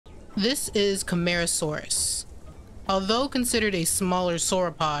This is Camarasaurus. Although considered a smaller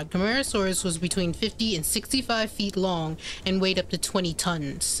sauropod, Camarasaurus was between 50 and 65 feet long and weighed up to 20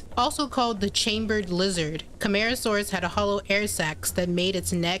 tons. Also called the chambered lizard, Camarasaurus had a hollow air sac that made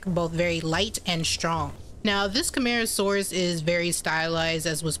its neck both very light and strong. Now, this Camarasaurus is very stylized,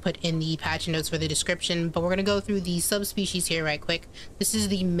 as was put in the patch notes for the description, but we're going to go through the subspecies here right quick. This is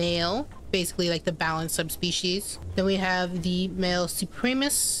the male, basically like the balanced subspecies. Then we have the male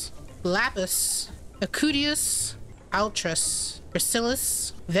Supremus, Lapis, Acudius, Altrus,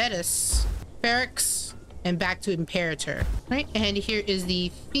 Bacillus, Vetus, Feryx, and back to Imperator. Right, and here is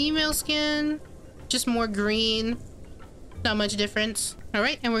the female skin, just more green, not much difference. All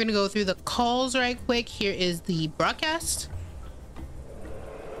right, and we're gonna go through the calls right quick. Here is the broadcast.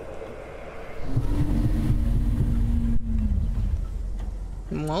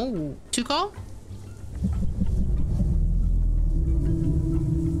 Whoa, 2 call.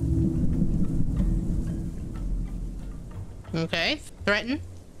 Okay, threaten.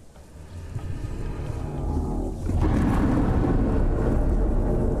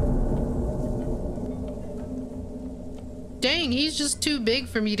 Dang, he's just too big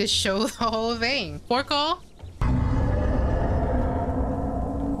for me to show the whole thing. 4 call.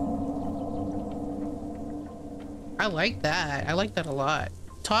 I like that. I like that a lot.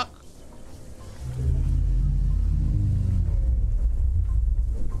 Talk.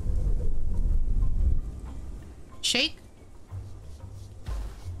 Shake.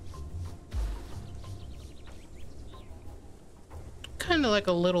 Kind of like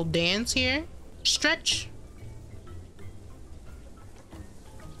a little dance here. Stretch.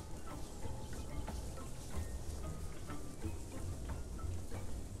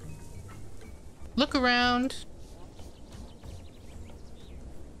 Look around.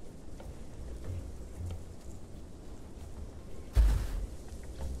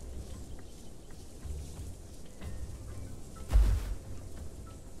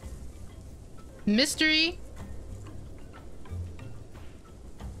 Mystery.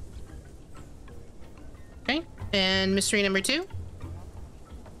 Okay, and mystery number 2.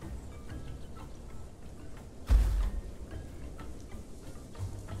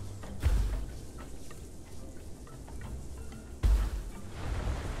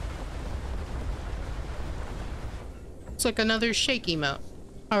 It's like another shake emote.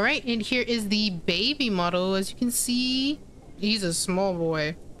 All right, and here is the baby model. As you can see, he's a small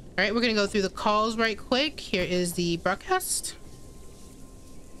boy. All right, we're gonna go through the calls right quick. Here is the broadcast.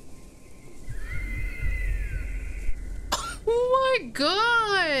 Oh my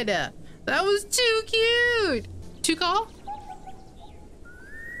god, that was too cute. 2 call.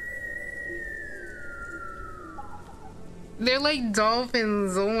 They're like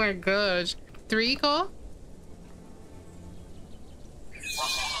dolphins. Oh my gosh. 3 call.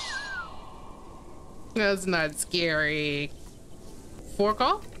 That's not scary. 4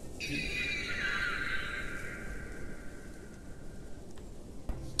 call.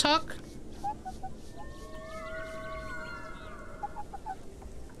 Talk.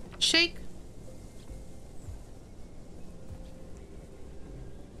 Shake.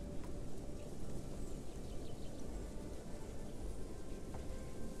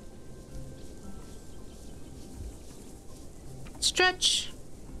 Stretch.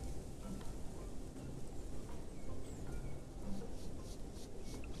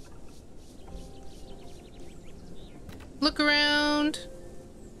 Look around.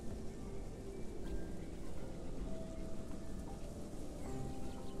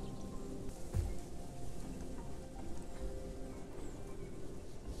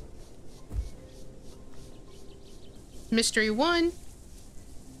 Mystery 1.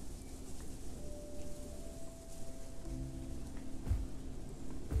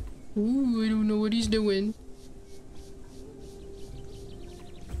 Ooh, I don't know what he's doing.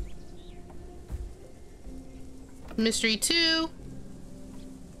 Mystery 2.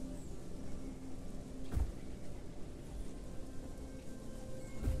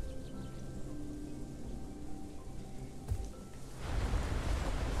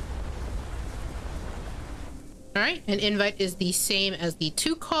 All right, an invite is the same as the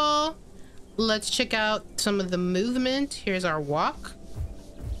 2 call. Let's check out some of the movement. Here's our walk.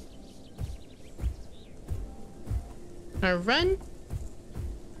 Our run.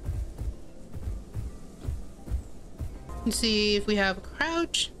 Let's see if we have a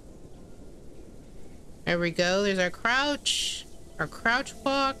crouch. There we go. There's our crouch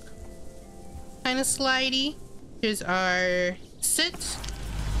walk. Kind of slidey. Here's our sit.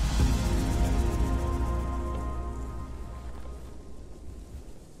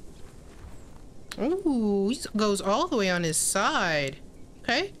 Ooh, he goes all the way on his side.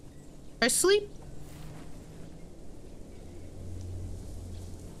 Okay. Or sleep.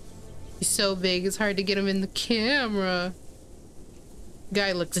 He's so big, it's hard to get him in the camera.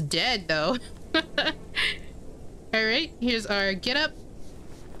 Guy looks dead though. All right, here's our get up.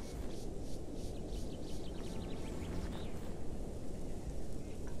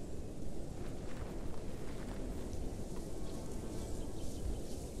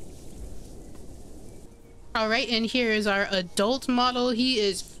 All right, and here is our adult model. He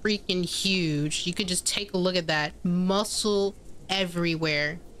is freaking huge. You could just take a look at that. Muscle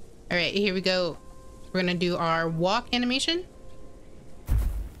everywhere. All right, here we go. We're gonna do our walk animation.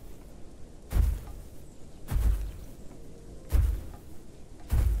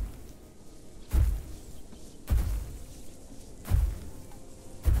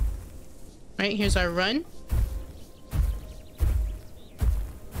 All right, here's our run.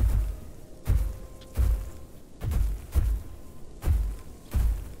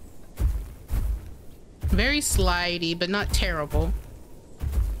 Very slidey, but not terrible.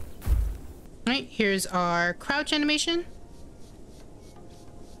 All right, here's our crouch animation.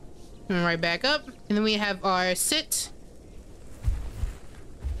 And right back up. And then we have our sit.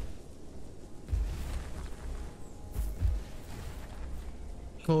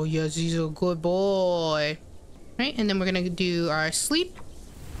 Oh yes, he's a good boy. Right, and then we're gonna do our sleep.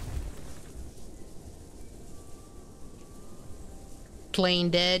 Plain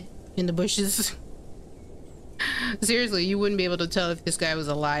dead in the bushes. Seriously, you wouldn't be able to tell if this guy was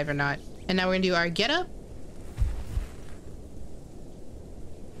alive or not. And now we're gonna do our get up.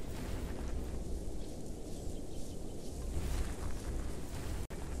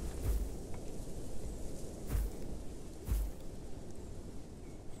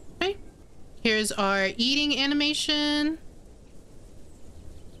 Okay. Here's our eating animation.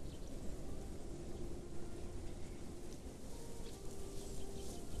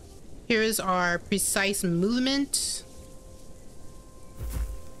 Here is our precise movement.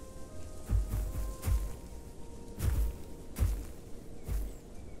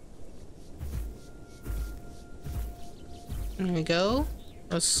 There we go.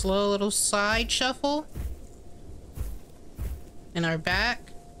 A slow little side shuffle. And our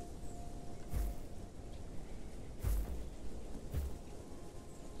back.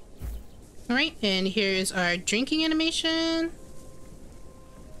 All right, and here is our drinking animation.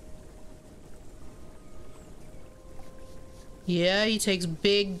 Yeah, he takes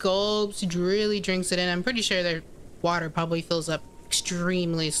big gulps, he really drinks it in. I'm pretty sure their water probably fills up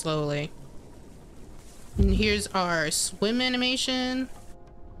extremely slowly. And here's our swim animation.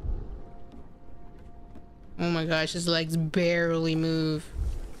 Oh my gosh, his legs barely move.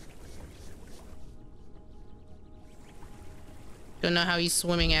 Don't know how he's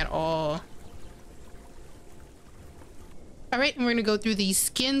swimming at all. All right, and we're gonna go through these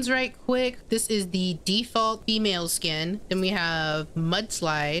skins right quick. This is the default female skin. Then we have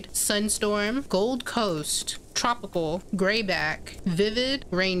Mudslide, Sunstorm, Gold Coast, Tropical, Grayback, Vivid,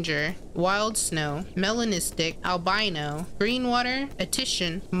 Ranger, Wild Snow, Melanistic, Albino, Greenwater,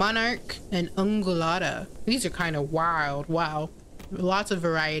 Etition, Monarch, and Ungulata. These are kind of wild. Wow. Lots of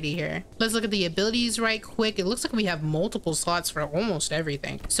variety here. Let's look at the abilities right quick. It looks like we have multiple slots for almost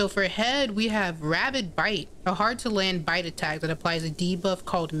everything. So for head, we have Rabid Bite, a hard to land bite attack that applies a debuff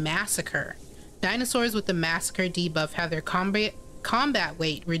called Massacre. Dinosaurs with the Massacre debuff have their combat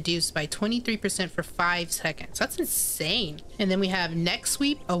weight reduced by 23% for 5 seconds. That's insane. And then we have Neck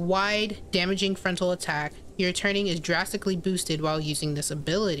Sweep, a wide damaging frontal attack. Your turning is drastically boosted while using this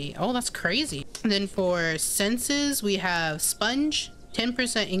ability. Oh, that's crazy. And then for senses, we have Sponge,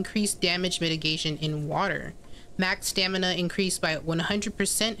 10% increased damage mitigation in water. Max stamina increased by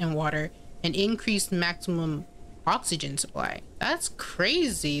 100% in water and increased maximum oxygen supply. That's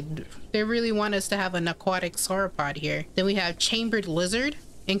crazy. They really want us to have an aquatic sauropod here. Then we have Chambered Lizard.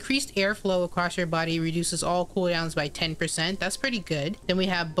 Increased airflow across your body reduces all cooldowns by 10%. That's pretty good. Then we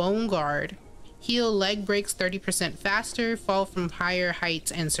have Bone Guard. Heal leg breaks 30% faster, fall from higher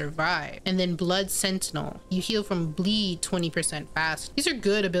heights, and survive. And then Blood Sentinel. You heal from bleed 20% fast. These are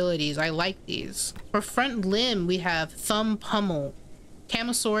good abilities. I like these. For front limb, we have Thumb Pummel.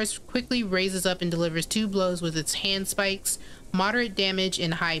 Camarasaurus quickly raises up and delivers 2 blows with its hand spikes. Moderate damage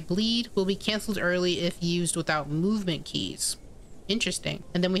and high bleed will be cancelled early if used without movement keys. Interesting.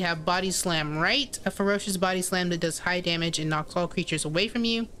 And then we have Body Slam Right, a ferocious body slam that does high damage and knocks all creatures away from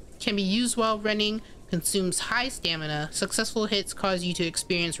you. Can be used while running, consumes high stamina. Successful hits cause you to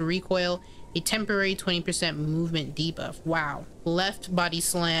experience recoil, a temporary 20% movement debuff. Wow. Left Body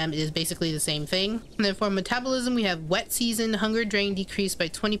Slam is basically the same thing. And then for metabolism, we have Wet Season, hunger drain decreased by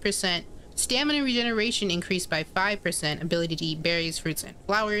 20%, Stamina regeneration increased by 5%, ability to eat berries, fruits, and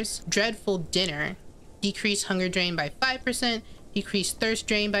flowers. Dreadful dinner, decreased hunger drain by 5%, decreased thirst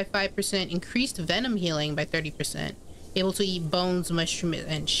drain by 5%, increased venom healing by 30%, able to eat bones, mushroom,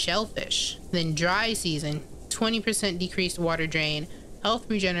 and shellfish. Then dry season, 20% decreased water drain, health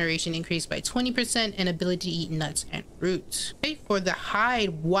regeneration increased by 20%, and ability to eat nuts and roots. Okay, for the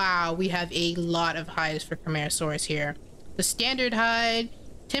hide, wow, we have a lot of hides for Camarasaurus here. The standard hide,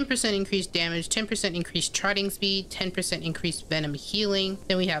 10% increased damage, 10% increased trotting speed, 10% increased venom healing.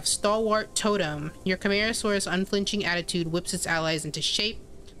 Then we have Stalwart Totem. Your Camarasaurus' unflinching attitude whips its allies into shape.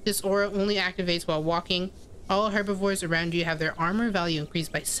 This aura only activates while walking. All herbivores around you have their armor value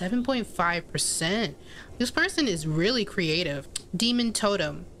increased by 7.5%. This person is really creative. Demon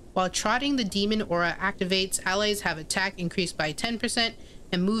Totem. While trotting, the demon aura activates. Allies have attack increased by 10%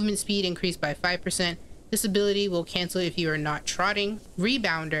 and movement speed increased by 5%. This ability will cancel if you are not trotting.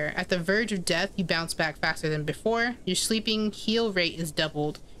 Rebounder. At the verge of death, you bounce back faster than before. Your sleeping heal rate is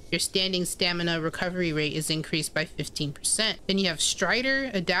doubled. Your standing stamina recovery rate is increased by 15%. Then you have Strider,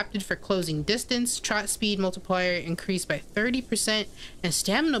 adapted for closing distance. Trot speed multiplier increased by 30%, and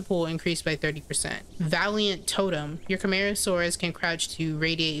stamina pool increased by 30%. Valiant Totem. Your Camarasaurus can crouch to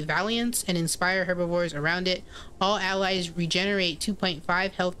radiate valiance and inspire herbivores around it. All allies regenerate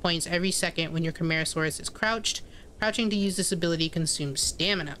 2.5 health points every second when your Camarasaurus is crouched. Crouching to use this ability consumes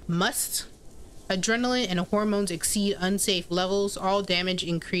stamina. Must. Adrenaline and hormones exceed unsafe levels. All damage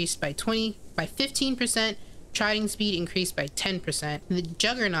increased by 15%. Trotting speed increased by 10%. The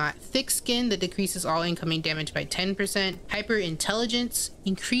Juggernaut, thick skin that decreases all incoming damage by 10%. Hyper intelligence,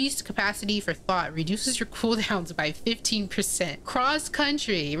 increased capacity for thought, reduces your cooldowns by 15%. Cross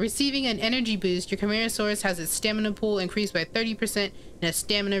country, receiving an energy boost, your Camarasaurus has its stamina pool increased by 30% and a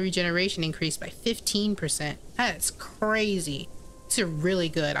stamina regeneration increased by 15%. That's crazy. These are really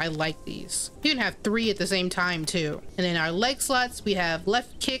good. I like these. You can have 3 at the same time too. And then our leg slots, we have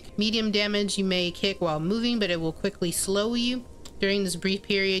left kick, medium damage. You may kick while moving, but it will quickly slow you. During this brief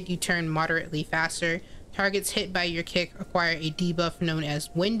period, you turn moderately faster. Targets hit by your kick acquire a debuff known as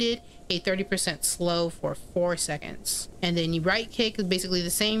Winded, a 30% slow for 4 seconds. And then you right kick is basically the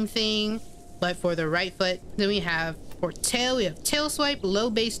same thing, but for the right foot. Then we have for tail, we have tail swipe, low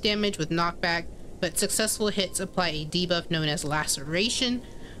base damage with knockback, but successful hits apply a debuff known as Laceration.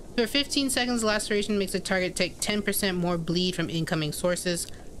 For 15 seconds, Laceration makes the target take 10% more bleed from incoming sources.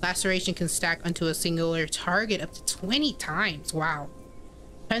 Laceration can stack onto a singular target up to 20 times. Wow.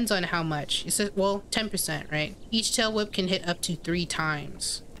 Depends on how much. It says, well, 10%, right? Each tail whip can hit up to 3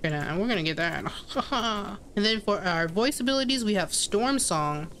 times. We're gonna get that. And then for our voice abilities, we have Storm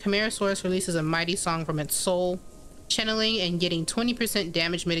Song. Camarasaurus releases a mighty song from its soul, channeling and getting 20%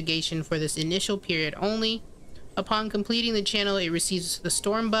 damage mitigation for this initial period only. Upon completing the channel, it receives the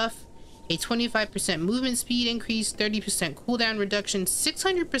storm buff, a 25% movement speed increase, 30% cooldown reduction,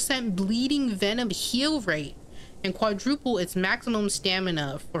 600% bleeding venom heal rate, and quadruple its maximum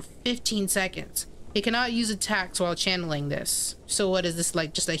stamina for 15 seconds. It cannot use attacks while channeling this. So what is this,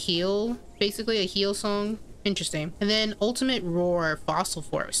 like just a heal? Basically a heal song? Interesting. And then Ultimate Roar Fossil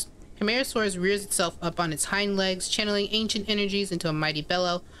Force. Camarasaurus rears itself up on its hind legs, channeling ancient energies into a mighty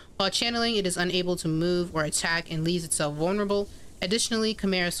bellow. While channeling, it is unable to move or attack and leaves itself vulnerable. Additionally,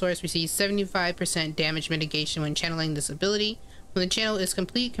 Camarasaurus receives 75% damage mitigation when channeling this ability. When the channel is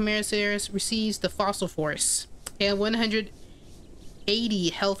complete, Camarasaurus receives the Fossil Force, a 180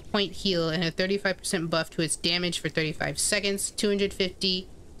 health point heal and a 35% buff to its damage for 35 seconds, 250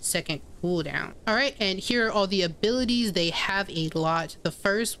 second cooldown. All right, and here are all the abilities. They have a lot. The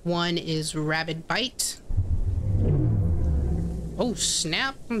first one is Rabid Bite. Oh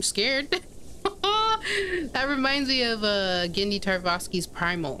snap, I'm scared. That reminds me of Gendy Tarkovsky's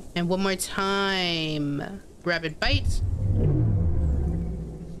Primal. And one more time, Rabid Bite.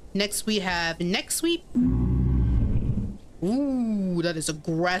 Next we have Neck Sweep. Ooh, that is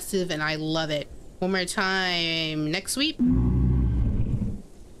aggressive and I love it. One more time, Neck Sweep.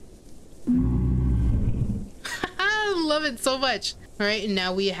 I love it so much. All right, and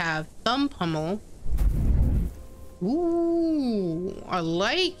now we have Thumb Pummel. Ooh, I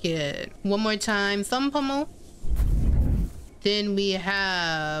like it. One more time, Thumb Pummel. Then we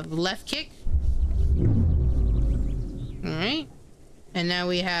have Left Kick. All right, and now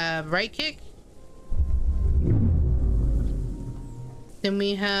we have Right Kick. Then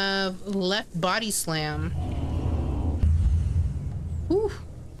we have Left Body Slam. Ooh.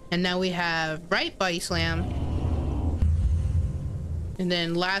 And now we have Right Body Slam. And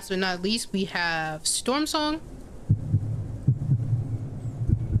then last but not least, we have Storm Song.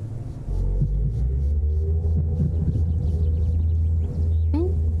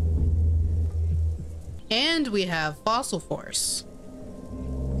 Ooh. And we have Fossil Force.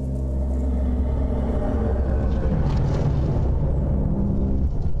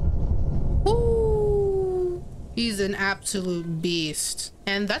 Woo! He's an absolute beast.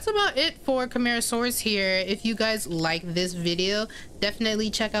 And that's about it for Camarasaurus here. If you guys like this video,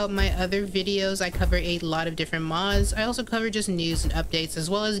 definitely check out my other videos. I cover a lot of different mods. I also cover just news and updates, as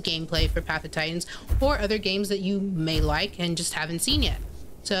well as gameplay for Path of Titans or other games that you may like and just haven't seen yet.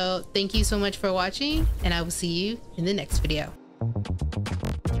 So thank you so much for watching, and I will see you in the next video.